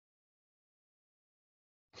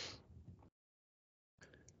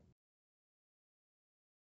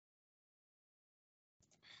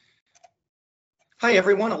Hi,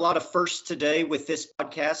 everyone. A lot of firsts today with this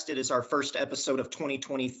podcast. It is our first episode of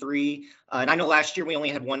 2023. And I know last year we only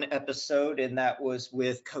had one episode, and that was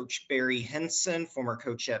with Coach Barry Henson, former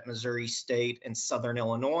coach at Missouri State and Southern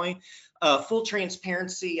Illinois. Full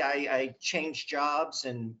transparency, I changed jobs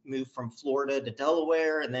and moved from Florida to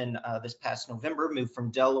Delaware. And then this past November, moved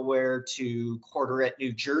from Delaware to Carteret,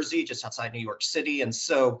 New Jersey, just outside New York City. And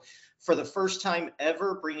so for the first time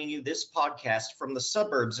ever, bringing you this podcast from the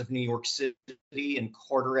suburbs of New York City in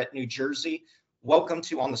Carteret, New Jersey. Welcome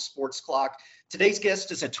to On the Sports Clock. Today's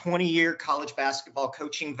guest is a 20-year college basketball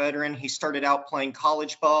coaching veteran. He started out playing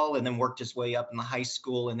college ball and then worked his way up in the high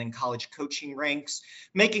school and then college coaching ranks,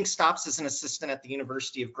 making stops as an assistant at the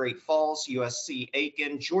University of Great Falls, USC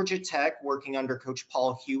Aiken, Georgia Tech, working under Coach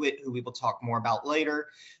Paul Hewitt, who we will talk more about later,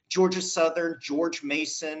 Georgia Southern, George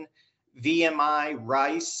Mason, VMI,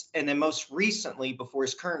 Rice, and then most recently, before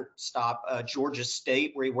his current stop, Georgia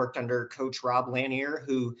State, where he worked under Coach Rob Lanier,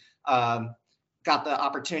 who got the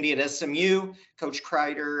opportunity at SMU. Coach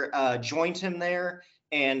Kreider joined him there,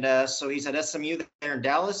 and so he's at SMU there in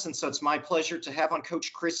Dallas, and so it's my pleasure to have on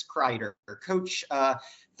Coach Chris Kreider. Coach,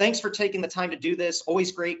 thanks for taking the time to do this.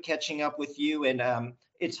 Always great catching up with you, and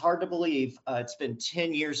it's hard to believe it's been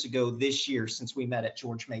 10 years ago this year since we met at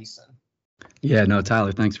George Mason. Yeah, no,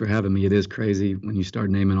 Tyler, thanks for having me. It is crazy when you start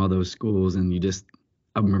naming all those schools and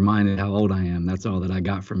I'm reminded how old I am. That's all that I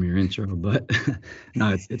got from your intro, but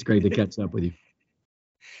no, it's great to catch up with you.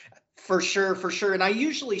 For sure, for sure. And I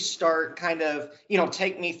usually start kind of,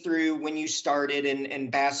 take me through when you started in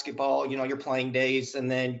basketball, your playing days, and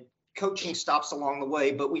then coaching stops along the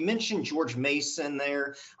way. But we mentioned George Mason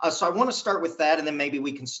there. So I want to start with that, and then maybe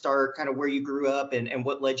we can start kind of where you grew up and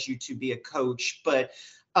what led you to be a coach. But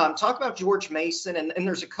talk about George Mason, and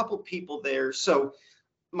there's a couple people there. So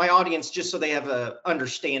my audience, just so they have a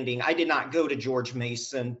understanding, I did not go to George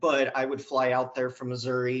Mason, but I would fly out there from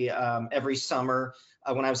Missouri every summer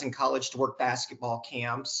when I was in college to work basketball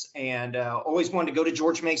camps, and always wanted to go to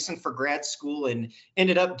George Mason for grad school, and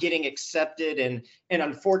ended up getting accepted. And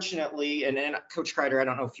unfortunately, and Coach Kreider, I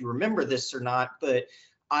don't know if you remember this or not, but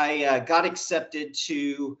I got accepted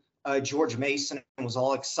to George Mason and was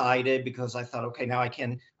all excited because I thought, okay, now I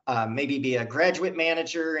can maybe be a graduate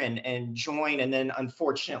manager and join. And then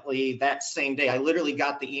unfortunately that same day, I literally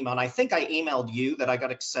got the email, and I think I emailed you that I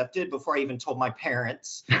got accepted before I even told my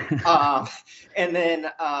parents. And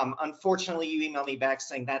then unfortunately you emailed me back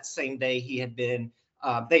saying that same day they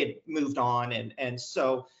had moved on. And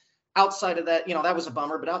so outside of that, that was a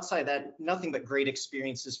bummer, but outside of that, nothing but great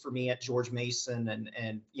experiences for me at George Mason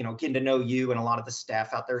and getting to know you and a lot of the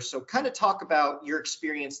staff out there. So kind of talk about your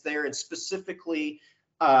experience there, and specifically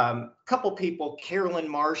a couple people, Carolyn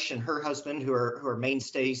Marsh and her husband, who are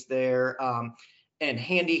mainstays there, and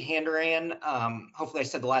Handy Handaran. Hopefully I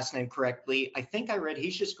said the last name correctly. I think I read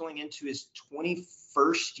he's just going into his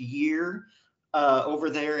 21st year over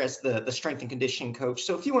there as the strength and conditioning coach.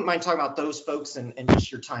 So if you wouldn't mind talking about those folks and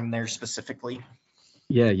just your time there specifically.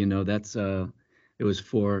 Yeah, that's it was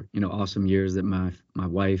 4 awesome years that my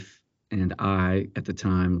wife and I at the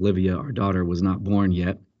time, Livia, our daughter, was not born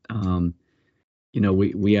yet.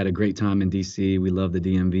 We had a great time in DC. We love the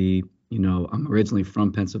DMV. I'm originally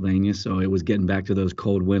from Pennsylvania, so it was getting back to those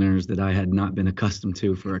cold winters that I had not been accustomed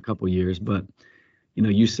to for a couple years. But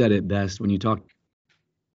you said it best when you talk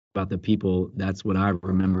about the people. That's what I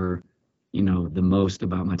remember, the most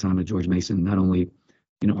about my time at George Mason. Not only,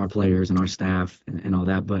 our players and our staff and all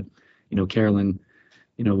that, but, Carolyn,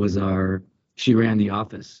 she ran the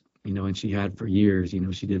office, and she had for years.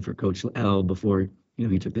 She did for Coach L before,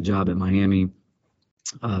 he took the job at Miami,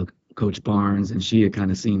 Coach Barnes, and she had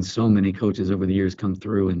kind of seen so many coaches over the years come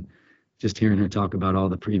through, and just hearing her talk about all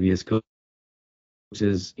the previous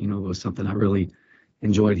coaches, was something I really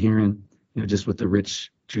enjoyed hearing, just with the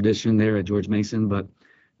rich tradition there at George Mason. But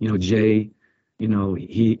Jay,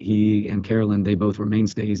 he and Carolyn, they both were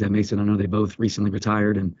mainstays at Mason. I know they both recently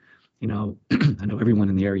retired, and I know everyone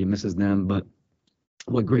in the area misses them, but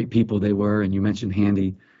what great people they were. And you mentioned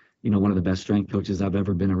Handy, one of the best strength coaches I've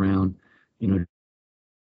ever been around.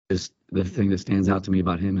 Just the thing that stands out to me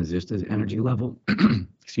about him is just his energy level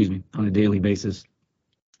excuse me, on a daily basis.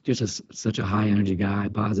 Just such a high energy guy,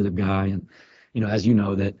 positive guy. And as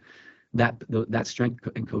that strength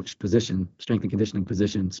and coach position, strength and conditioning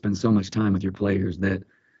position, spends so much time with your players that,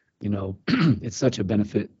 it's such a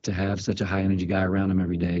benefit to have such a high energy guy around them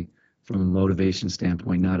every day from a motivation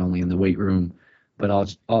standpoint, not only in the weight room, but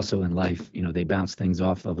also in life. They bounce things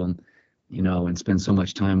off of them, and spend so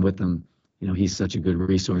much time with them. He's such a good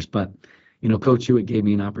resource. But, Coach Hewitt gave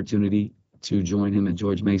me an opportunity to join him at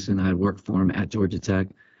George Mason. I had worked for him at Georgia Tech.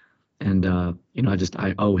 And,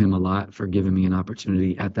 I owe him a lot for giving me an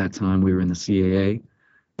opportunity. At that time, we were in the CAA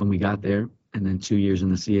when we got there, and then 2 years in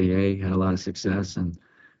the CAA, had a lot of success, and,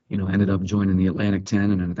 ended up joining the Atlantic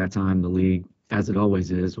 10. And at that time, the league, as it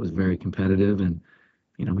always is, was very competitive. And,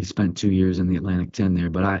 we spent 2 years in the Atlantic 10 there.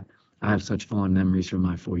 But I have such fond memories from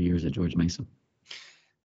my 4 years at George Mason.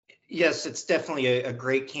 Yes, it's definitely a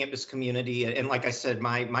great campus community. And like I said,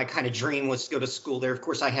 my kind of dream was to go to school there. Of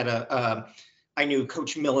course, I knew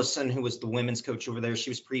Coach Millison, who was the women's coach over there. She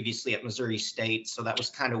was previously at Missouri State. So that was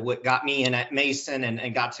kind of what got me in at Mason,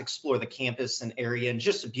 and got to explore the campus and area, and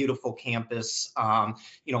just a beautiful campus,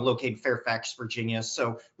 located in Fairfax, Virginia.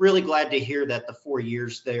 So really glad to hear that the 4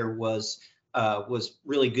 years there was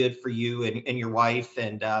really good for you and your wife.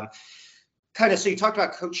 And so you talked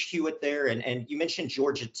about Coach Hewitt there, and you mentioned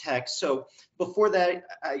Georgia Tech. So before that,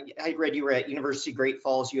 I read you were at University of Great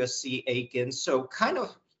Falls, USC Aiken. So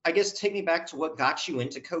I guess take me back to what got you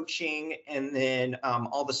into coaching, and then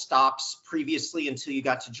all the stops previously until you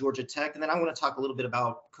got to Georgia Tech. And then I want to talk a little bit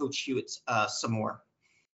about Coach Hewitt some more.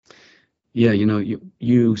 Yeah,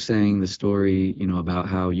 you saying the story, about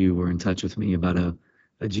how you were in touch with me about a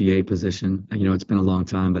GA position. It's been a long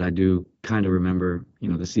time, but I do kind of remember,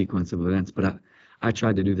 the sequence of events. But I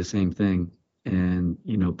tried to do the same thing, and,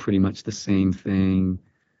 pretty much the same thing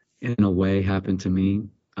in a way happened to me.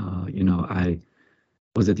 I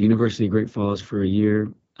was at the University of Great Falls for a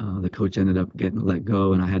year. The coach ended up getting let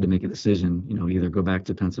go, and I had to make a decision, either go back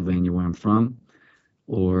to Pennsylvania where I'm from,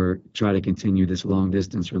 or try to continue this long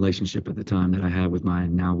distance relationship at the time that I had with my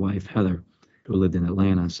now wife, Heather, who lived in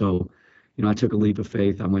Atlanta. So, I took a leap of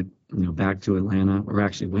faith. I went, back to Atlanta, or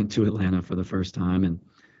actually went to Atlanta for the first time, and,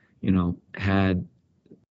 had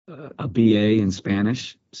a BA in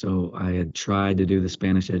Spanish. So I had tried to do the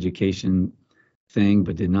Spanish education thing,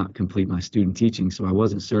 but did not complete my student teaching. So I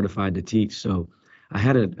wasn't certified to teach. So I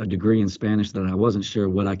had a degree in Spanish that I wasn't sure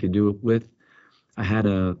what I could do it with. I had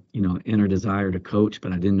a, inner desire to coach,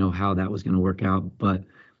 but I didn't know how that was going to work out. But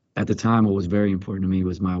at the time, what was very important to me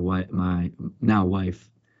was my now wife,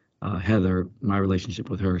 Heather, my relationship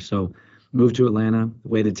with her. So moved to Atlanta,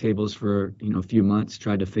 waited tables for, a few months,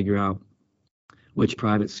 tried to figure out which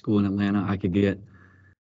private school in Atlanta I could get,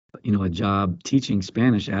 a job teaching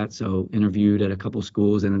Spanish at. So interviewed at a couple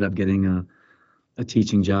schools, ended up getting a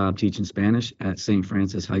teaching job teaching Spanish at St.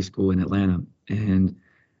 Francis High School in Atlanta. And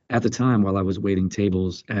at the time, while I was waiting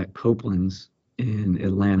tables at Copeland's in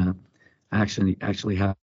Atlanta, I actually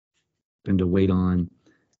happened to wait on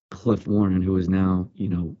Cliff Warren, who is now,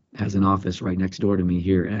 has an office right next door to me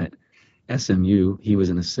here at SMU. He was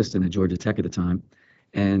an assistant at Georgia Tech at the time.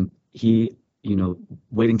 And he,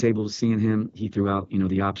 waiting tables, seeing him, he threw out,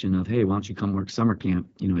 the option of, hey, why don't you come work summer camp,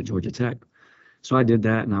 at Georgia Tech? So I did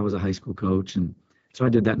that, and I was a high school coach. And so I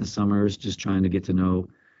did that in the summers, just trying to get to know,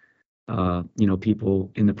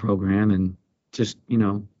 people in the program, and just,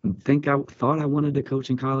 I thought I wanted to coach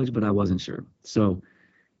in college, but I wasn't sure. So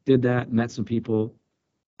did that, met some people,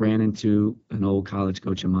 ran into an old college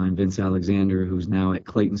coach of mine, Vince Alexander, who's now at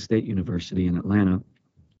Clayton State University in Atlanta.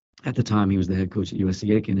 At the time, he was the head coach at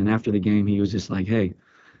USC Aiken. And after the game, he was just like, hey,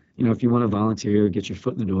 if you want to volunteer, get your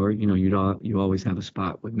foot in the door, you always have a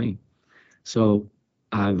spot with me. So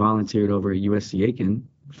I volunteered over at USC Aiken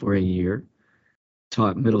for a year,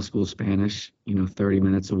 taught middle school Spanish, 30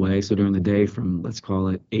 minutes away. So during the day from, let's call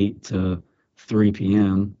it 8 to 3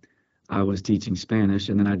 p.m., I was teaching Spanish,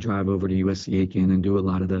 and then I'd drive over to USC Aiken and do a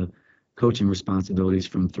lot of the coaching responsibilities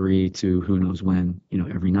from 3 to who knows when,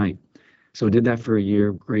 every night. So I did that for a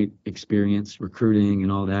year. Great experience, recruiting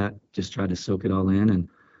and all that. Just tried to soak it all in. And,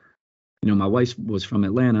 my wife was from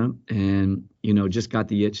Atlanta, and, just got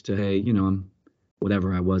the itch to, hey, I'm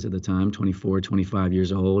whatever I was at the time, 24, 25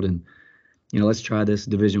 years old. And, let's try this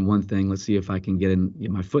Division I thing. Let's see if I can get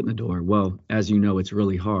my foot in the door. Well, as you know, it's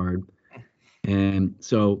really hard. And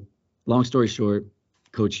so long story short,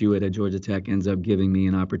 Coach Hewitt at Georgia Tech ends up giving me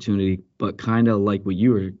an opportunity, but kind of like what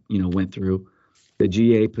you were, went through. The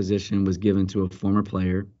GA position was given to a former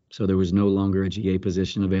player, so there was no longer a GA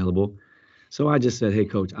position available. So I just said, hey,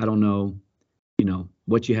 Coach, I don't know,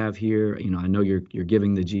 what you have here. I know you're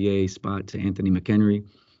giving the GA spot to Anthony McHenry.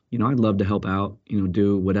 I'd love to help out,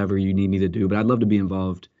 do whatever you need me to do, but I'd love to be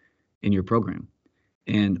involved in your program.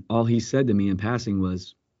 And all he said to me in passing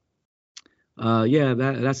was, yeah,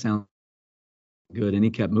 that sounds good. And he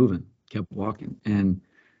kept moving, kept walking. And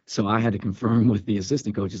so I had to confirm with the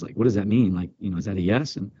assistant coaches, like, what does that mean? Like, is that a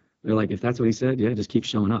yes? And they're like, if that's what he said, yeah, just keep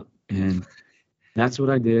showing up. And that's what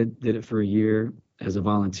I did it for a year as a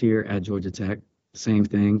volunteer at Georgia Tech. Same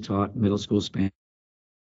thing, taught middle school Spanish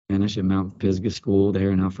at Mount Pisgah School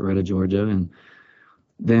there in Alpharetta, Georgia. And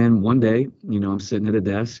Then one day, I'm sitting at a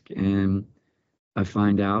desk and I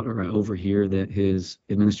find out or I overhear that his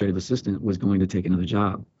administrative assistant was going to take another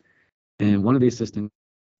job. And one of the assistants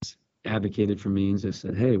advocated for me and just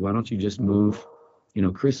said, "Hey, why don't you just move,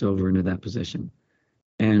 Chris over into that position?"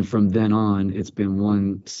 And from then on, it's been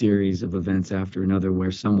one series of events after another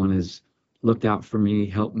where someone has looked out for me,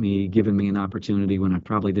 helped me, given me an opportunity when I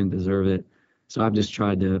probably didn't deserve it. So I've just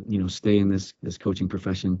tried to, stay in this coaching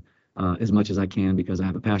profession as much as I can because I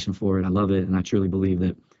have a passion for it. I love it, and I truly believe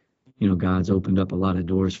that, God's opened up a lot of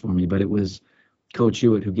doors for me. But it was Coach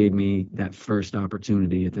Hewitt who gave me that first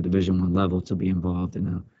opportunity at the Division I level to be involved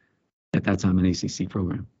in at that time an ACC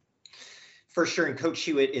program. For sure, and Coach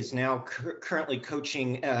Hewitt is now currently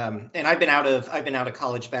coaching. And I've been out of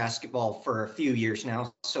college basketball for a few years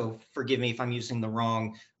now, so forgive me if I'm using the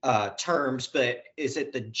wrong terms. But is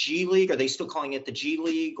it the G League? Are they still calling it the G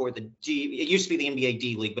League or the D? It used to be the NBA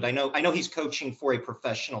D League, but I know he's coaching for a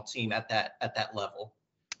professional team at that level.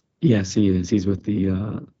 Yes, he is. He's with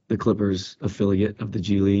the Clippers affiliate of the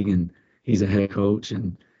G League, and he's a head coach,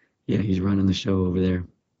 and yeah, he's running the show over there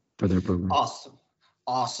for their program.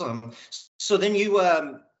 Awesome. So then you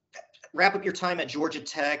wrap up your time at Georgia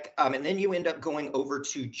Tech, and then you end up going over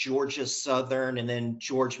to Georgia Southern and then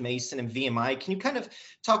George Mason and VMI. Can you kind of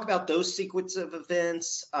talk about those sequence of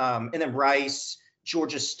events, and then Rice,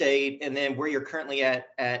 Georgia State, and then where you're currently at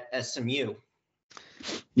SMU?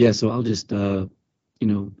 Yeah, so I'll just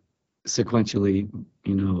sequentially,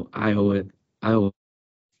 I owe a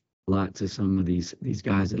lot to some of these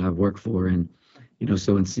guys that I've worked for, and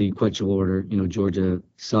so in sequential order, Georgia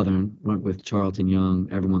Southern went with Charlton Young.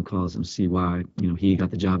 Everyone calls him CY. He got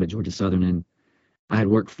the job at Georgia Southern, and I had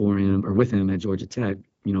worked for him or with him at Georgia Tech,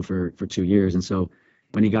 for 2 years. And so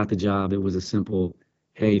when he got the job, it was a simple,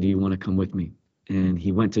 "Hey, do you want to come with me?" And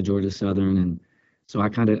he went to Georgia Southern, and so I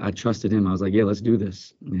trusted him. I was like, "Yeah, let's do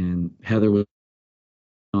this." And Heather was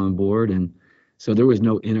on board, and so there was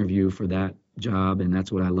no interview for that job, and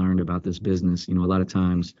that's what I learned about this business. A lot of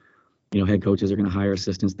times, head coaches are going to hire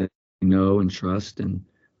assistants that they know and trust, and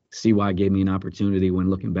CY gave me an opportunity when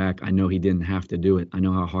looking back, I know he didn't have to do it. I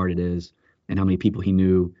know how hard it is and how many people he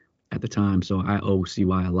knew at the time. So I owe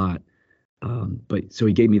CY a lot. But so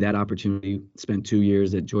he gave me that opportunity, spent 2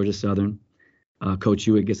 years at Georgia Southern. Coach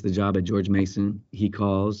Hewitt gets the job at George Mason. He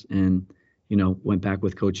calls and, went back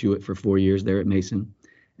with Coach Hewitt for 4 years there at Mason.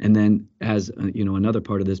 And then as, another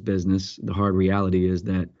part of this business, the hard reality is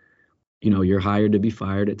that you're hired to be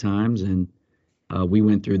fired at times. And we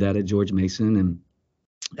went through that at George Mason. And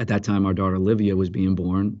at that time, our daughter Olivia was being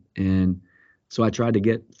born. And so I tried to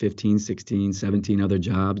get 15, 16, 17 other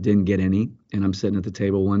jobs, didn't get any. And I'm sitting at the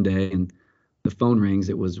table one day and the phone rings.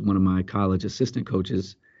 It was one of my college assistant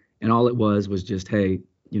coaches. And all it was just, "Hey,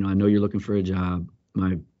 I know you're looking for a job.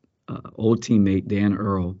 My old teammate, Dan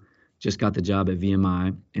Earl, just got the job at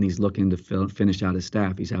VMI, and he's looking to finish out his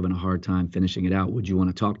staff. He's having a hard time finishing it out. Would you want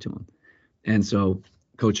to talk to him?" And so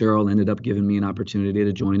Coach Earl ended up giving me an opportunity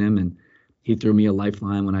to join him, and he threw me a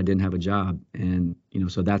lifeline when I didn't have a job. And,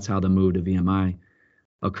 so that's how the move to VMI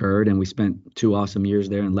occurred. And we spent 2 awesome years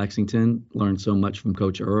there in Lexington, learned so much from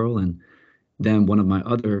Coach Earl. And then one of my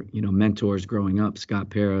other, mentors growing up, Scott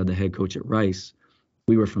Pera, the head coach at Rice,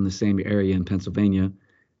 we were from the same area in Pennsylvania.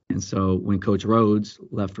 And so when Coach Rhodes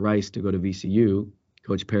left Rice to go to VCU,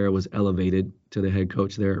 Coach Pera was elevated to the head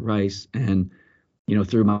coach there at Rice. And,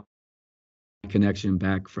 through my connection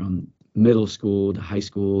back from middle school to high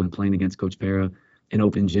school and playing against Coach Pera in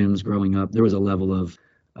open gyms growing up, there was a level of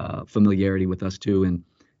familiarity with us too. And,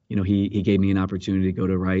 he gave me an opportunity to go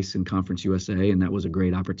to Rice and Conference USA, and that was a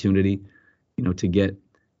great opportunity, to get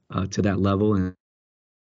to that level and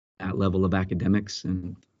that level of academics.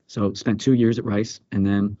 And so spent 2 years at Rice, and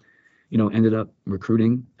then, ended up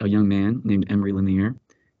recruiting a young man named Emory Lanier.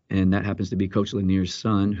 And that happens to be Coach Lanier's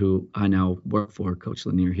son, who I now work for, Coach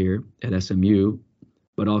Lanier here at SMU,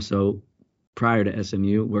 but also prior to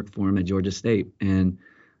SMU, worked for him at Georgia State. And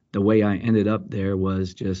the way I ended up there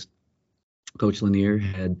was just Coach Lanier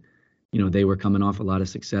had, they were coming off a lot of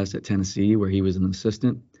success at Tennessee, where he was an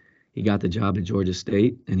assistant. He got the job at Georgia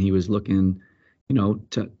State, and he was looking,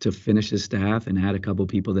 to finish his staff and add a couple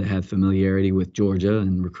people that had familiarity with Georgia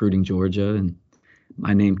and recruiting Georgia. And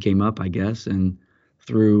my name came up, I guess, and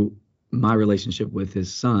through my relationship with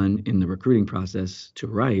his son in the recruiting process to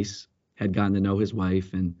Rice, had gotten to know his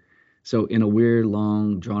wife. And so in a weird,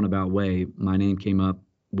 long, drawn about way, my name came up.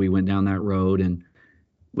 We went down that road, and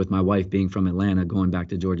with my wife being from Atlanta, going back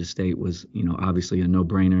to Georgia State was, obviously a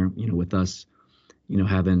no-brainer, with us,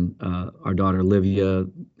 having our daughter Olivia,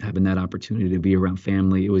 having that opportunity to be around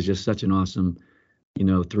family. It was just such an awesome,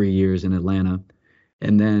 3 years in Atlanta.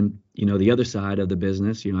 And then the other side of the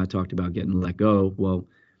business, I talked about getting let go. Well,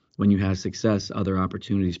 when you have success, other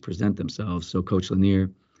opportunities present themselves. So Coach Lanier,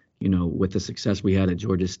 with the success we had at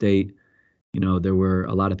Georgia State, there were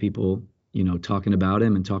a lot of people, talking about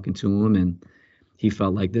him and talking to him, and he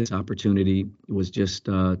felt like this opportunity was just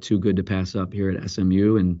too good to pass up here at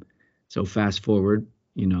SMU. And so fast forward,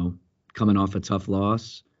 coming off a tough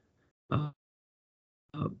loss uh,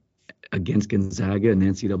 uh, against Gonzaga in the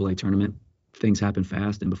NCAA tournament, things happen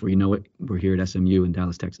fast, and before you know it, we're here at SMU in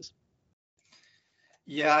Dallas, Texas.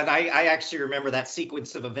 Yeah, and I actually remember that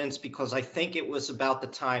sequence of events because I think it was about the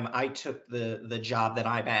time I took the job that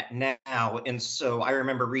I'm at now. And so I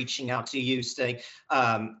remember reaching out to you saying,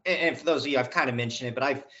 and for those of you, I've kind of mentioned it,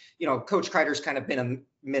 but Coach Kreider's kind of been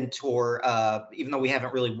a mentor, even though we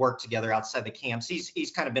haven't really worked together outside the camps.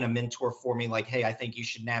 He's kind of been a mentor for me, like, hey, I think you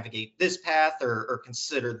should navigate this path or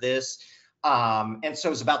consider this. And so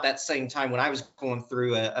it was about that same time when I was going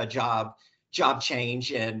through a job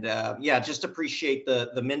change, and just appreciate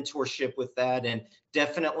the mentorship with that, and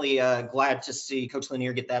definitely glad to see Coach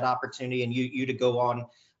Lanier get that opportunity, and you to go on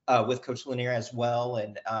with Coach Lanier as well.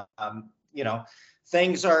 And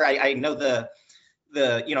things are, I know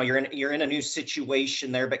you're in a new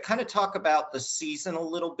situation there, but kind of talk about the season a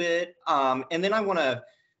little bit, and then I want to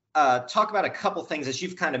talk about a couple things as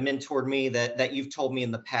you've kind of mentored me that you've told me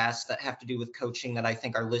in the past that have to do with coaching that I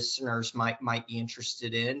think our listeners might be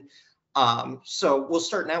interested in. So we'll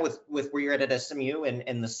start now with where you're at SMU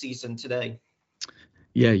and the season today.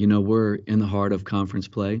 Yeah, we're in the heart of conference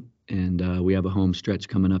play, and we have a home stretch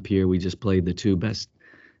coming up here. We just played two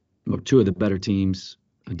of the better teams,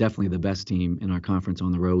 definitely the best team in our conference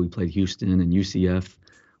on the road. We played Houston and UCF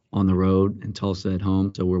on the road and Tulsa at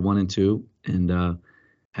home. So we're 1-2, and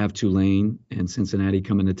have Tulane and Cincinnati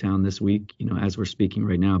coming to town this week, as we're speaking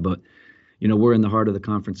right now. But, we're in the heart of the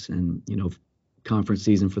conference, and, conference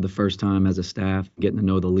season for the first time as a staff, getting to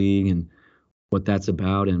know the league and what that's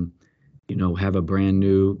about, and have a brand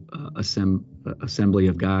new assembly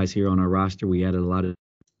of guys here on our roster. We added a lot of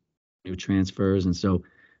new transfers, and so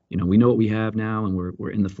we know what we have now, and we're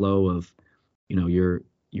in the flow of you're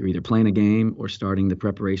either playing a game or starting the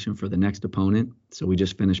preparation for the next opponent. So we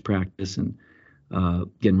just finished practice and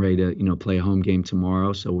getting ready to play a home game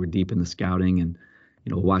tomorrow. So we're deep in the scouting, and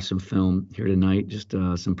watch some film here tonight, just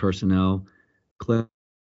some personnel clips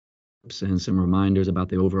and some reminders about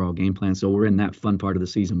the overall game plan. So we're in that fun part of the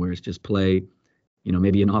season where it's just play,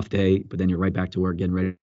 maybe an off day, but then you're right back to work getting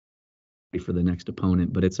ready for the next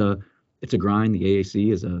opponent. But it's a grind. The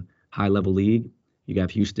AAC is a high level league. You have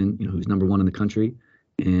Houston, who's number one in the country,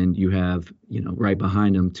 and you have, right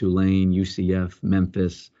behind them, Tulane, UCF,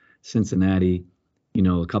 Memphis, Cincinnati.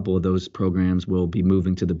 A couple of those programs will be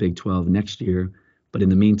moving to the Big 12 next year. But in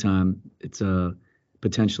the meantime, it's a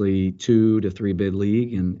potentially 2 to 3 bid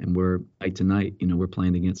league, and we're night to night. We're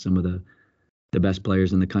playing against some of the best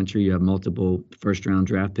players in the country. You have multiple first round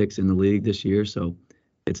draft picks in the league this year, so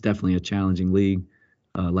it's definitely a challenging league,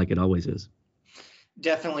 like it always is.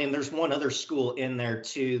 Definitely, and there's one other school in there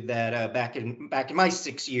too that back in my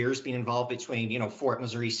 6 years being involved between Fort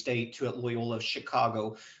Missouri State to at Loyola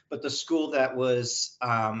Chicago, but the school that was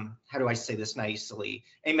how do I say this nicely,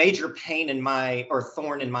 a major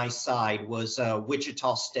thorn in my side was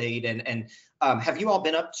Wichita State, and have you all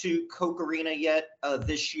been up to Koch Arena yet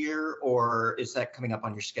this year, or is that coming up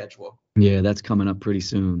on your schedule? Yeah, that's coming up pretty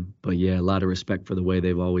soon, but yeah, a lot of respect for the way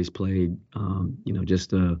they've always played.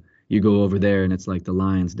 You go over there and it's like the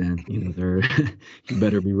Lions' den. They're you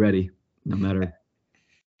better be ready. No matter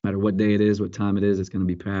what day it is, what time it is, it's going to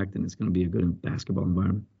be packed, and it's going to be a good basketball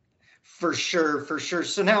environment. For sure.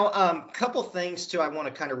 So now, a couple things too I want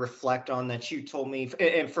to kind of reflect on that you told me,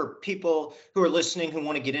 and for people who are listening who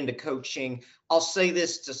want to get into coaching, I'll say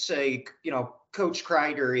this to say, Coach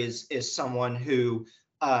Kreider is someone who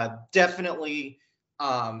definitely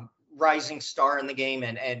rising star in the game,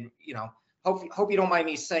 and hope you don't mind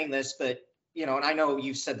me saying this, but and I know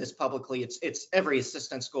you've said this publicly, it's every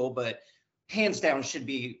assistant's goal, but hands down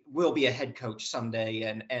will be a head coach someday.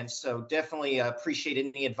 And so definitely appreciate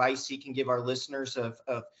any advice he can give our listeners of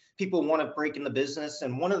people who want to break in the business.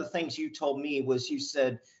 And one of the things you told me was, you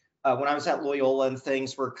said, when I was at Loyola and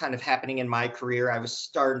things were kind of happening in my career, I was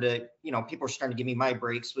starting to, people were starting to give me my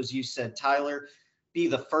breaks, was you said, Tyler, be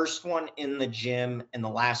the first one in the gym and the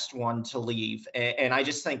last one to leave. And I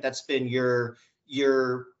just think that's been your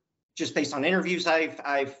just based on interviews I've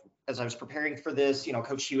as I was preparing for this,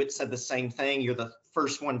 Coach Hewitt said the same thing. You're the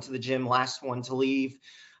first one to the gym, last one to leave.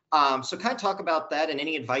 So kind of talk about that and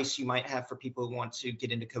any advice you might have for people who want to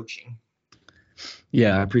get into coaching.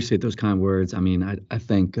 Yeah, I appreciate those kind words. I mean, I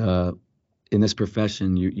think in this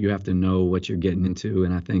profession, you have to know what you're getting into.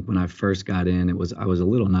 And I think when I first got in, I was a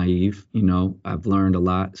little naive. I've learned a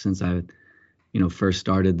lot since I, first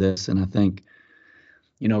started this. And I think,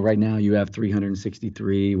 right now you have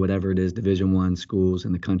 363, whatever it is, Division I schools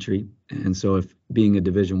in the country. And so if being a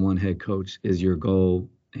Division I head coach is your goal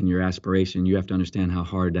and your aspiration, you have to understand how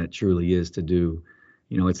hard that truly is to do.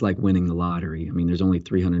 It's like winning the lottery. I mean, there's only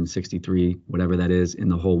 363, whatever that is, in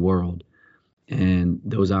the whole world. And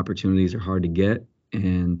those opportunities are hard to get.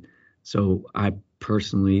 And so I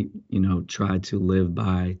personally, try to live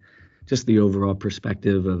by just the overall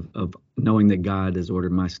perspective of knowing that God has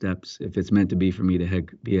ordered my steps. If it's meant to be for me to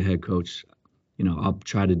be a head coach, I'll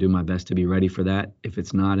try to do my best to be ready for that. If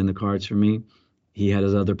it's not in the cards for me, he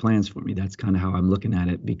has other plans for me. That's kind of how I'm looking at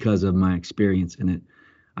it because of my experience in it.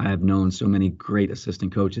 I have known so many great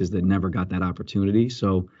assistant coaches that never got that opportunity.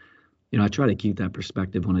 So I try to keep that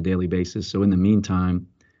perspective on a daily basis. So in the meantime,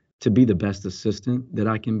 to be the best assistant that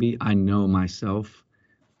I can be, I know myself,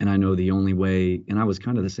 and I know the only way, and I was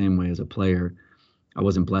kind of the same way as a player. I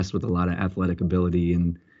wasn't blessed with a lot of athletic ability,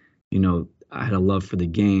 and, I had a love for the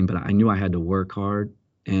game, but I knew I had to work hard.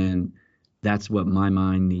 And that's what my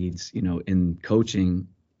mind needs, in coaching.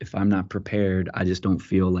 If I'm not prepared, I just don't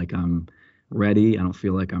feel like I'm ready. I don't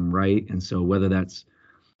feel like I'm right. And so whether that's,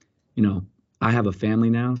 I have a family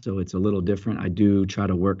now, so it's a little different. I do try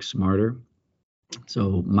to work smarter.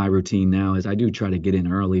 So my routine now is I do try to get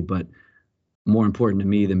in early, but more important to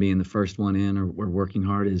me than being the first one in or working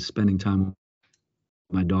hard is spending time with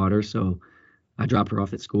my daughter. So I drop her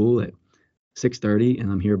off at school at 6:30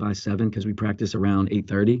 and I'm here by 7 because we practice around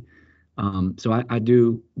 8:30. So I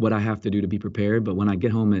do what I have to do to be prepared. But when I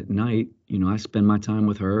get home at night, I spend my time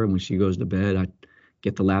with her. And when she goes to bed, I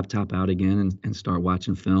get the laptop out again and start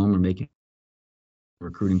watching film or making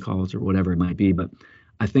recruiting calls or whatever it might be. But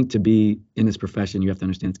I think to be in this profession, you have to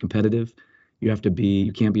understand it's competitive.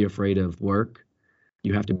 You can't be afraid of work.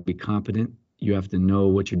 You have to be competent. You have to know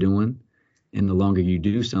what you're doing. And the longer you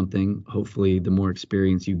do something, hopefully the more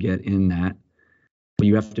experience you get in that. But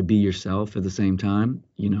you have to be yourself at the same time.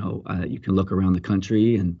 You can look around the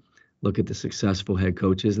country and look at the successful head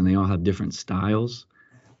coaches, and they all have different styles.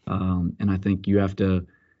 And I think you have to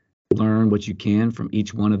learn what you can from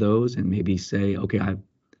each one of those and maybe say, okay,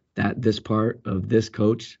 this part of this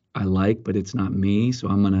coach I like, but it's not me. So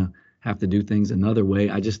I'm going to have to do things another way.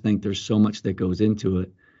 I just think there's so much that goes into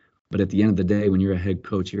it. But at the end of the day, when you're a head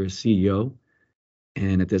coach, you're a CEO.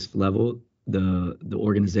 And at this level, the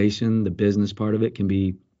organization, the business part of it can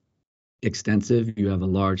be extensive. You have a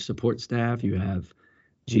large support staff. You have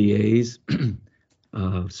GAs,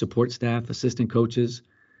 support staff, assistant coaches,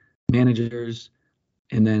 managers.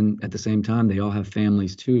 And then at the same time, they all have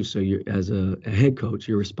families too. So you're, as a head coach,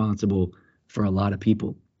 you're responsible for a lot of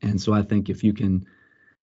people. And so I think if you can,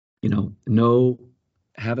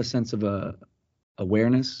 have a sense of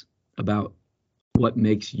awareness about what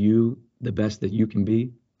makes you the best that you can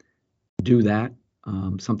be, do that.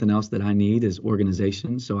 Something else that I need is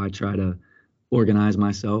organization. So I try to organize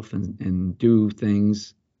myself and do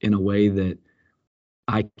things in a way that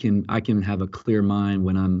I can have a clear mind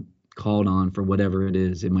when I'm called on for whatever it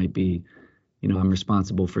is. It might be, I'm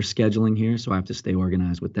responsible for scheduling here, so I have to stay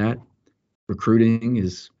organized with that. Recruiting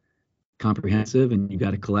is comprehensive and you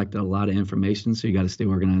got to collect a lot of information, so you got to stay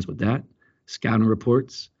organized with that. Scouting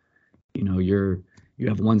reports, you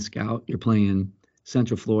have one scout, you're playing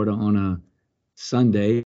Central Florida on a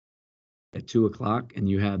Sunday at 2:00, and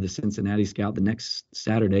you have the Cincinnati scout the next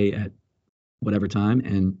Saturday at whatever time.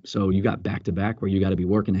 And so you got back to back where you got to be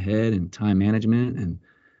working ahead and time management and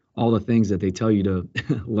all the things that they tell you to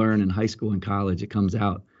learn in high school and college. It comes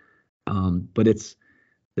out. But it's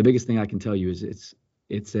the biggest thing I can tell you is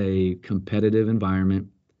it's a competitive environment,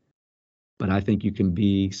 but I think you can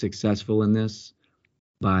be successful in this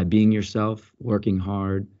by being yourself, working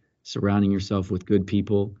hard, surrounding yourself with good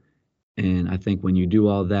people. And I think when you do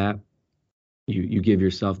all that, you give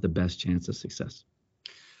yourself the best chance of success.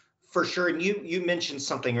 For sure. And you mentioned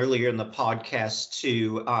something earlier in the podcast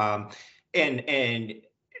too, and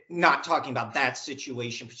not talking about that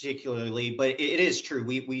situation particularly, but it is true.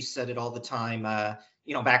 We said it all the time.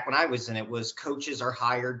 Back when I was in it, was coaches are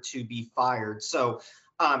hired to be fired. So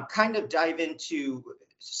kind of dive into,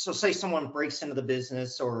 so say someone breaks into the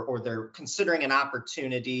business or they're considering an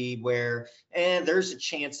opportunity where there's a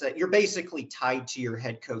chance that you're basically tied to your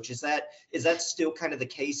head coach. Is that still kind of the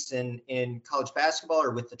case in college basketball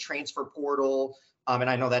or with the transfer portal? And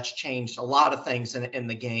I know that's changed a lot of things in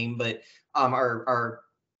the game, but are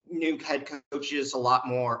new head coaches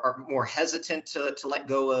are more hesitant to let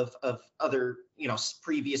go of other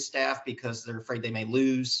previous staff because they're afraid they may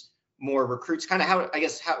lose more recruits? Kind of how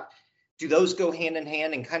do those go hand in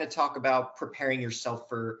hand? And kind of talk about preparing yourself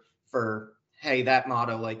for hey, that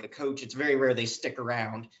motto, like a coach, it's very rare they stick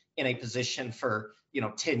around in a position for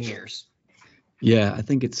 10 years. Yeah, I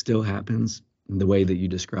think it still happens the way that you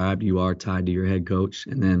described. You are tied to your head coach,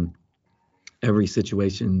 and then every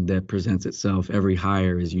situation that presents itself, every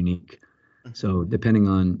hire is unique. So depending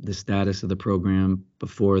on the status of the program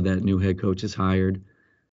before that new head coach is hired,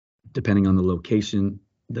 depending on the location,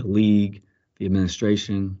 the league, the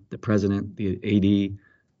administration, the president, the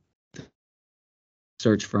AD,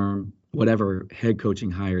 search firm, whatever head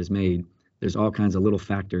coaching hire is made, there's all kinds of little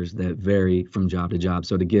factors that vary from job to job.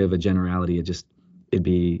 So to give a generality,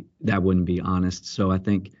 that wouldn't be honest. So I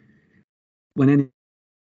think when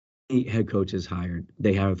any head coach is hired,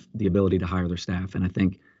 they have the ability to hire their staff. And I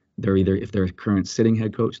think if they're a current sitting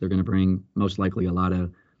head coach, they're going to bring most likely a lot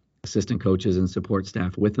of assistant coaches and support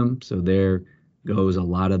staff with them. So there goes a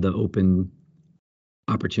lot of the open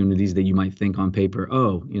opportunities that you might think on paper,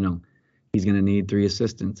 he's going to need 3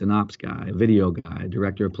 assistants, an ops guy, a video guy, a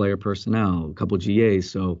director of player personnel, a couple GAs.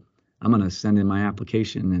 So I'm going to send in my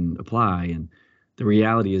application and apply. And the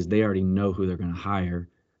reality is they already know who they're going to hire.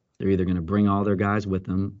 They're either going to bring all their guys with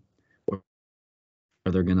them, or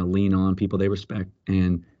they're going to lean on people they respect.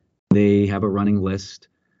 And they have a running list,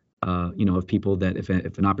 of people that if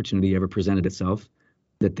an opportunity ever presented itself,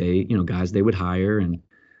 that they, guys they would hire. And,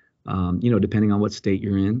 depending on what state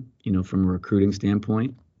you're in, from a recruiting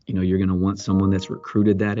standpoint, you're going to want someone that's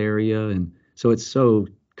recruited that area. And so it's so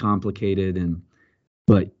complicated.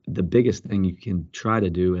 But the biggest thing you can try to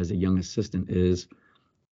do as a young assistant is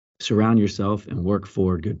surround yourself and work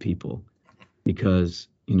for good people. Because,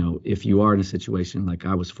 if you are in a situation like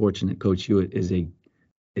I was fortunate, Coach Hewitt is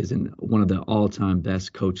one of the all-time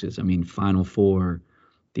best coaches. I mean, Final Four,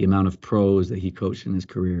 the amount of pros that he coached in his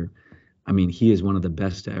career. I mean, he is one of the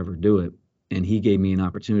best to ever do it. And he gave me an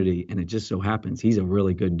opportunity, and it just so happens he's a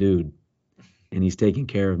really good dude, and he's taking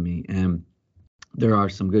care of me. And there are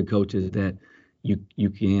some good coaches that you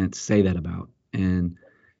can't say that about. And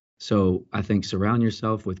so I think surround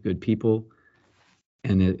yourself with good people.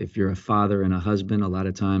 And if you're a father and a husband, a lot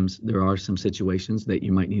of times there are some situations that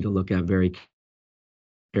you might need to look at very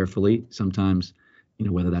carefully. Sometimes,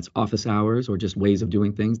 whether that's office hours or just ways of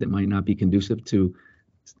doing things that might not be conducive to,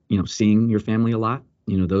 seeing your family a lot.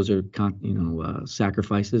 Those are,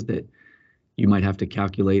 sacrifices that you might have to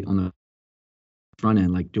calculate on the front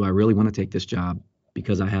end. Like, do I really want to take this job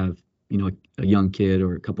because I have, a young kid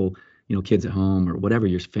or a couple, kids at home, or whatever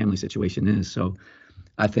your family situation is. So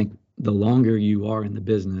I think the longer you are in the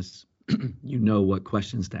business, you know what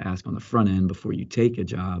questions to ask on the front end before you take a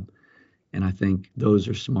job. And I think those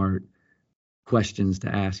are smart questions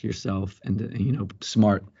to ask yourself, and,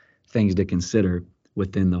 smart things to consider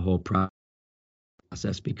within the whole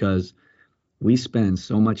process, because we spend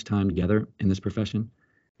so much time together in this profession.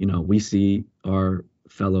 We see our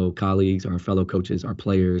fellow colleagues, our fellow coaches, our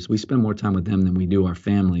players. We spend more time with them than we do our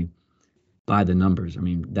family by the numbers. I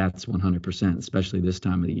mean, that's 100%, especially this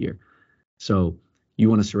time of the year. So you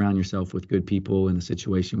want to surround yourself with good people in a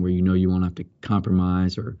situation where you won't have to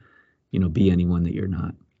compromise or, be anyone that you're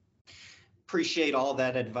not. Appreciate all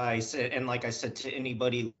that advice. And like I said, to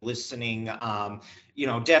anybody listening,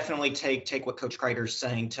 definitely take what Coach Kreider's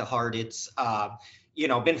saying to heart. It's,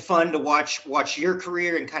 been fun to watch your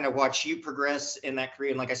career and kind of watch you progress in that career.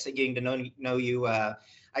 And like I said, getting to know you,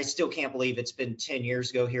 I still can't believe it's been 10 years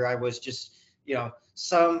ago here. I was just,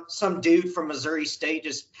 some dude from Missouri State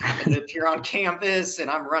just happened to appear on campus,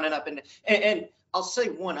 and I'm running up and I'll say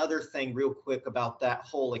one other thing real quick about that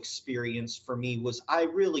whole experience for me was I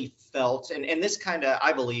really felt, and this kind of,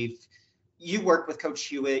 I believe, you worked with Coach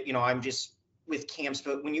Hewitt, I'm just with camps,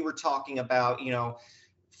 but when you were talking about,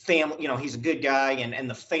 family, he's a good guy, and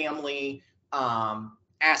the family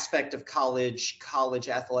aspect of college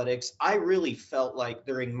athletics, I really felt like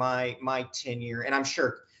during my tenure, and I'm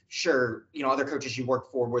sure, other coaches you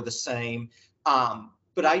worked for were the same.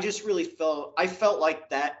 But I just really felt like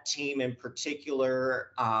that team in particular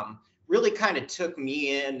really kind of took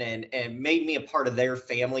me in and made me a part of their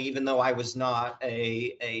family, even though I was not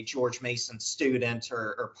a George Mason student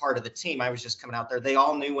or part of the team. I was just coming out there. They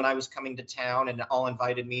all knew when I was coming to town, and all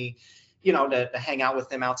invited me, to hang out with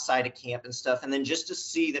them outside of camp and stuff. And then just to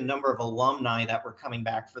see the number of alumni that were coming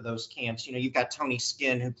back for those camps. You've got Tony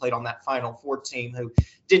Skinn, who played on that Final Four team, who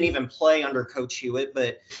didn't even play under Coach Hewitt,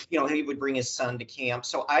 but, he would bring his son to camp.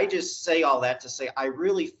 So I just say all that to say I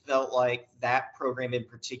really felt like that program in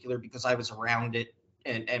particular, because I was around it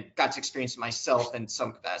and got to experience it myself in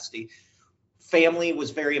some capacity. Family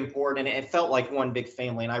was very important, and it felt like one big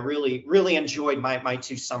family. And I really, really enjoyed my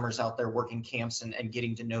 2 summers out there working camps and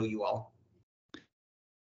getting to know you all.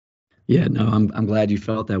 Yeah, no, I'm glad you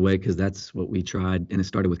felt that way because that's what we tried, and it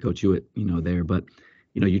started with Coach Hewitt, there. But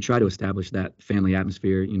you try to establish that family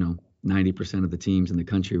atmosphere. 90% of the teams in the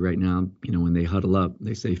country right now, when they huddle up,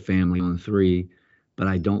 they say family on three, but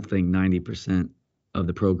I don't think 90% of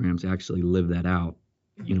the programs actually live that out,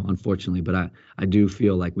 unfortunately. But I do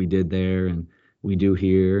feel like we did there, and we do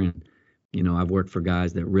here, and I've worked for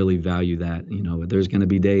guys that really value that. There's going to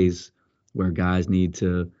be days where guys need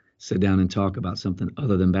to sit down and talk about something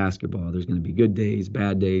other than basketball. There's going to be good days,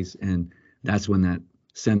 bad days, and that's when that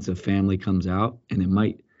sense of family comes out. And it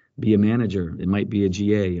might be a manager, it might be a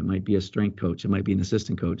GA, it might be a strength coach, it might be an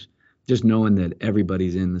assistant coach. Just knowing that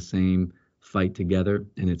everybody's in the same fight together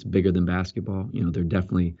and it's bigger than basketball, there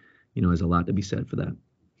definitely, is a lot to be said for that.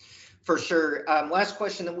 For sure. Last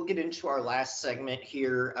question, then we'll get into our last segment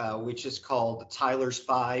here, which is called Tyler's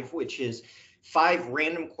Five, which is 5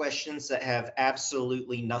 random questions that have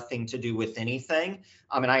absolutely nothing to do with anything.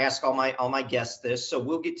 And I ask all my guests this, so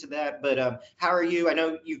we'll get to that. But how are you? I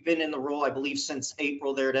know you've been in the role, I believe, since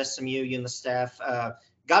April there at SMU. You and the staff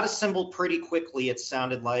got assembled pretty quickly, it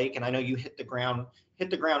sounded like, and I know you hit the ground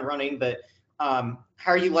running. But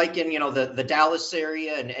how are you liking, the Dallas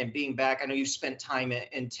area and being back? I know you've spent time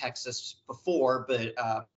in Texas before, but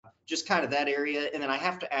just kind of that area. And then I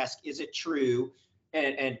have to ask, is it true?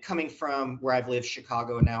 And coming from where I've lived,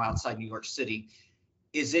 Chicago, and now outside New York City,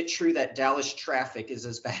 is it true that Dallas traffic is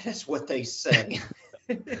as bad as what they say?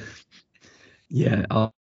 Yeah,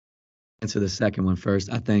 I'll answer the second one first.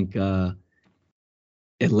 I think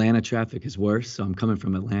Atlanta traffic is worse. So I'm coming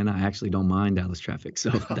from Atlanta. I actually don't mind Dallas traffic.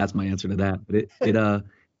 So that's my answer to that. But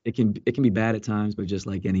it can be bad at times, but just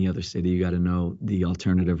like any other city, you got to know the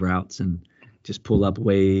alternative routes and just pull up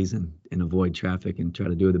ways and avoid traffic and try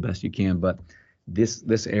to do it the best you can. But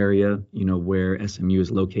this area, where SMU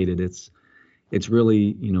is located, it's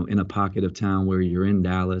really, in a pocket of town where you're in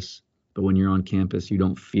Dallas, but when you're on campus, you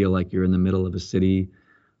don't feel like you're in the middle of a city.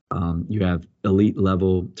 You have elite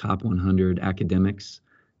level, top 100 academics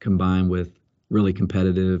combined with really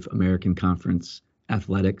competitive American Conference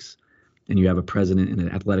athletics. And you have a president and an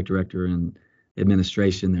athletic director and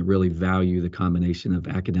administration that really value the combination of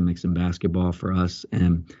academics and basketball for us.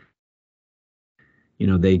 And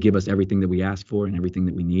they give us everything that we ask for and everything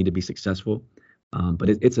that we need to be successful. But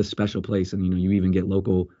it's a special place. And, you even get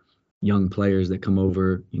local young players that come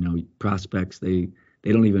over, prospects. They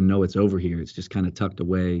don't even know it's over here. It's just kind of tucked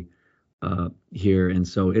away here. And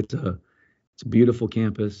so it's a beautiful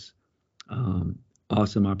campus,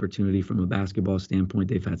 awesome opportunity from a basketball standpoint.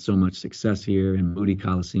 They've had so much success here, and Moody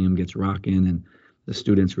Coliseum gets rocking, and the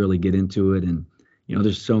students really get into it. And,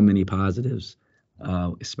 there's so many positives.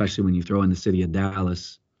 Especially when you throw in the city of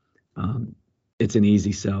Dallas, it's an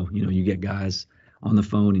easy sell. You get guys on the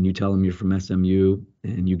phone and you tell them you're from SMU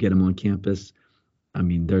and you get them on campus. I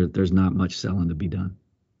mean, there's not much selling to be done.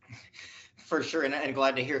 For sure, and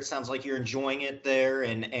glad to hear it. Sounds like you're enjoying it there,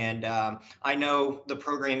 and I know the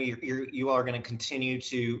program you are going to continue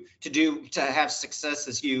to have success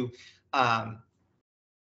as you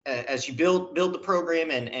build the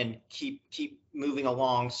program and keep moving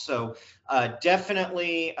along. So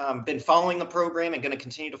definitely been following the program and going to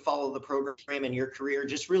continue to follow the program in your career.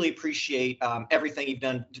 Just really appreciate everything you've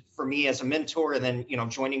done for me as a mentor, and then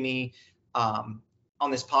joining me on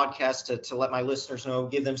this podcast to let my listeners know,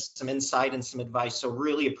 give them some insight and some advice. So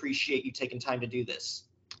really appreciate you taking time to do this.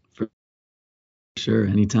 For sure,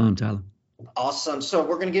 anytime, Tyler. Awesome. So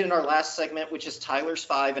we're going to get in our last segment, which is Tyler's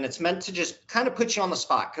Five, and it's meant to just kind of put you on the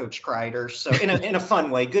spot, Coach Kreider. So in a fun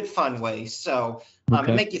way, good fun way. So Okay.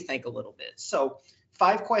 and make you think a little bit. So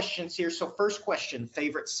 5 questions here. So first question,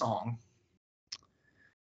 favorite song?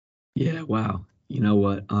 Yeah, wow. You know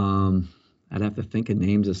what? I'd have to think of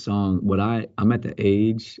names of song. I'm at the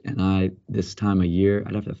age and this time of year,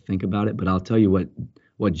 I'd have to think about it, but I'll tell you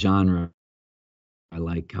what genre I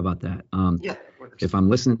like. How about that? Yeah, that works. If I'm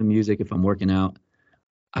listening to music, if I'm working out,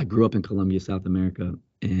 I grew up in Colombia, South America,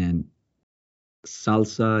 and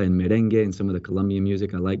salsa and merengue and some of the Colombian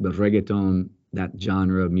music I like, but reggaeton, that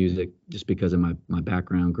genre of music, just because of my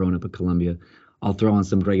background growing up in Colombia, I'll throw on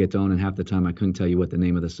some reggaeton, and half the time I couldn't tell you what the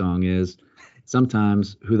name of the song is.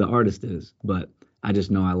 Sometimes who the artist is, but I just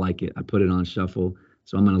know I like it. I put it on shuffle,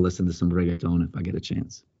 so I'm going to listen to some reggaeton if I get a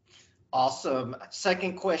chance. Awesome.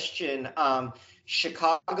 Second question,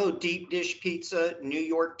 Chicago deep dish pizza, New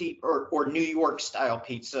York deep or New York style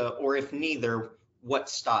pizza, or if neither, what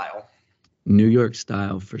style? New York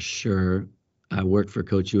style for sure. I worked for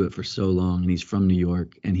Coach Hewitt for so long, and he's from New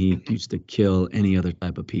York, and he used to kill any other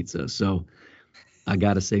type of pizza. So I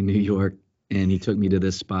got to say New York. And he took me to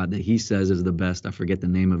this spot that he says is the best. I forget the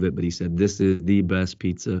name of it, but he said, this is the best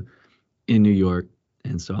pizza in New York.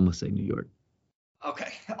 And so I'm gonna say New York.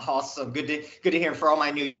 Okay, awesome. Good to hear. For all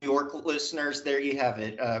my New York listeners, there you have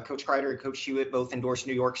it. Coach Kreider and Coach Hewitt both endorse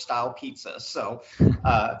New York style pizza, so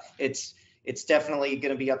it's definitely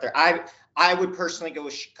going to be up there. I would personally go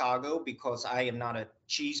with Chicago because I am not a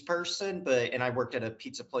cheese person, and I worked at a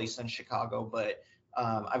pizza place in Chicago, but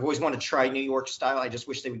I've always wanted to try New York style. I just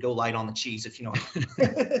wish they would go light on the cheese, if you know.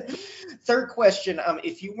 Third question: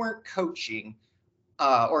 if you weren't coaching,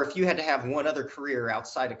 or if you had to have one other career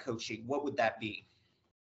outside of coaching, what would that be?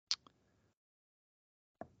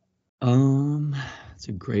 That's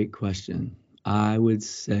a great question. I would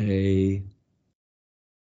say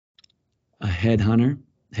a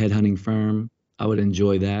headhunting firm. I would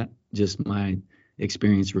enjoy that. Just my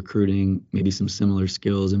experience recruiting, maybe some similar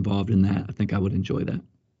skills involved in that. I think I would enjoy that.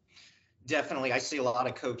 Definitely. I see a lot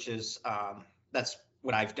of coaches. That's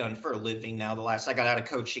what I've done for a living now. I got out of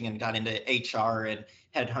coaching and got into HR and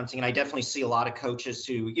headhunting. And I definitely see a lot of coaches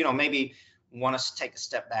who, maybe want us to take a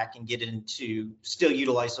step back and get into still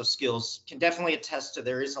utilize those skills. Can definitely attest to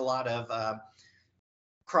there is a lot of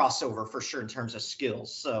crossover for sure in terms of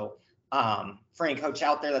skills. So for any coach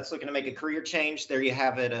out there that's looking to make a career change, there you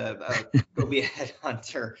have it. Go be a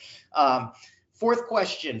headhunter. Fourth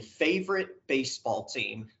question, favorite baseball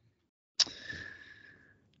team?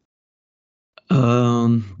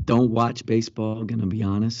 Don't watch baseball, gonna be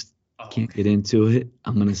honest. Oh, Can't get into it.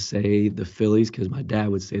 I'm gonna say the Phillies because my dad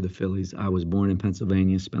would say the Phillies. I was born in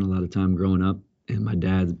Pennsylvania, spent a lot of time growing up, and my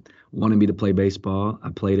dad wanted me to play baseball. I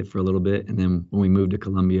played it for a little bit, and then when we moved to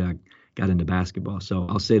Columbia, I got into basketball. So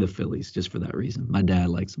I'll say the Phillies just for that reason. My dad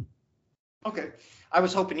likes them. okay. I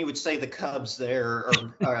was hoping you would say the Cubs there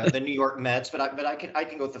or the New York Mets, but I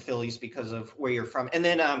can go with the Phillies because of where you're from. And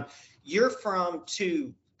then you're from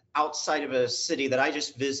outside of a city that I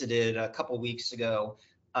just visited a couple weeks ago,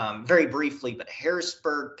 very briefly, but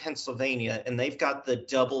Harrisburg, Pennsylvania, and they've got the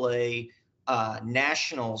AA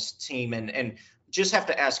Nationals team. And just have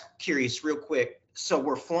to ask, curious, real quick. So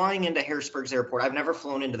we're flying into Harrisburg's airport. I've never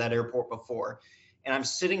flown into that airport before. And I'm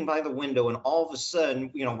sitting by the window, and all of a sudden,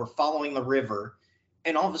 we're following the river.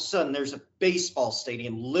 And all of a sudden, there's a baseball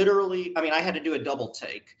stadium. Literally, I mean, I had to do a double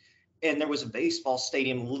take. And there was a baseball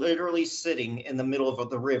stadium literally sitting in the middle of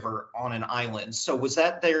the river on an island. So was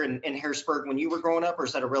that there in Harrisburg when you were growing up, or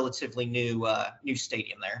is that a relatively new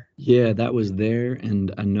stadium there? Yeah, that was there,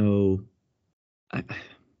 and I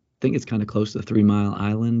think it's kind of close to 3 Mile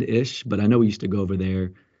Island ish, but I know we used to go over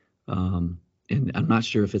there. And I'm not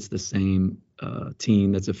sure if it's the same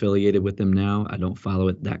team that's affiliated with them now. I don't follow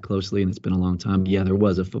it that closely, and it's been a long time. But yeah, there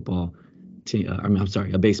was a football team. I'm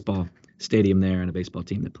sorry, a baseball stadium there and a baseball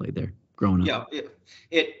team that played there growing up. Yeah,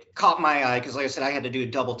 it caught my eye because, like I said, I had to do a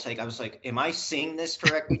double take. I was like, "Am I seeing this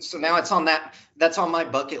correctly?" So now it's on that's on my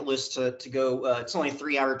bucket list to go. It's only a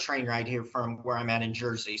 3-hour train ride here from where I'm at in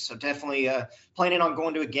Jersey, so definitely planning on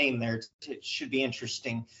going to a game there. It should be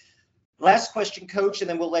interesting. Last question, Coach, and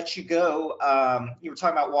then we'll let you go. You were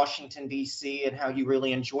talking about Washington, D.C. and how you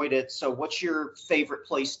really enjoyed it. So what's your favorite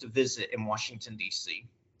place to visit in Washington, D.C.?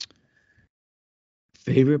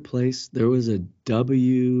 Favorite place? There was a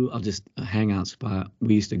hangout spot.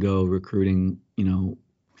 We used to go recruiting,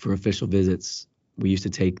 for official visits. We used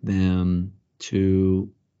to take them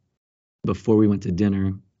before we went to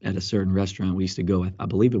dinner at a certain restaurant. We used to go, I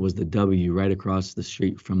believe it was the W right across the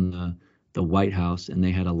street from the White House, and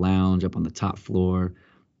they had a lounge up on the top floor,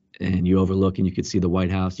 and you overlook and you could see the White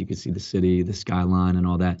House, you could see the city, the skyline, and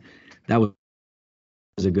all that. That was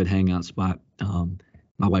a good hangout spot.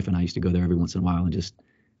 My wife and I used to go there every once in a while and just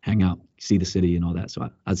hang out, see the city and all that. So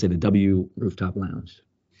I'd say the W Rooftop Lounge.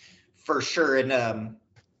 For sure. And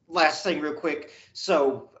last thing, real quick.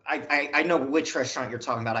 So I know which restaurant you're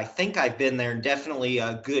talking about. I think I've been there, and definitely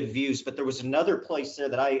good views. But there was another place there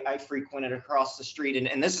that I frequented across the street.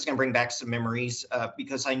 And this is going to bring back some memories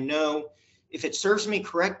because I know, if it serves me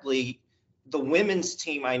correctly, the women's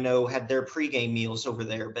team I know had their pregame meals over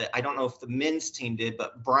there, but I don't know if the men's team did.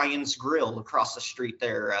 But Brian's Grill across the street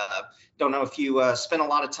there. Don't know if you spent a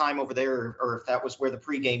lot of time over there, or if that was where the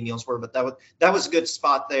pregame meals were. But that was a good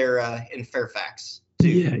spot there in Fairfax too.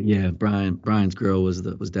 Yeah. Brian's Grill was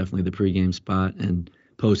definitely the pregame spot and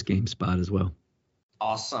postgame spot as well.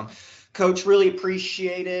 Awesome. Coach, really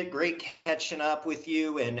appreciate it. Great catching up with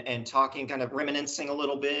you and talking, kind of reminiscing a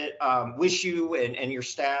little bit. Wish you and your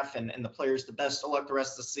staff and the players the best of luck the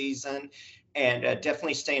rest of the season. And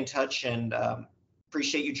definitely stay in touch, and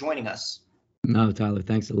appreciate you joining us. No, Tyler,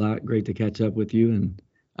 thanks a lot. Great to catch up with you. And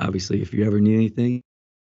obviously, if you ever need anything,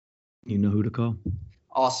 you know who to call.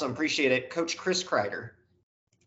 Awesome. Appreciate it. Coach Chris Kreider.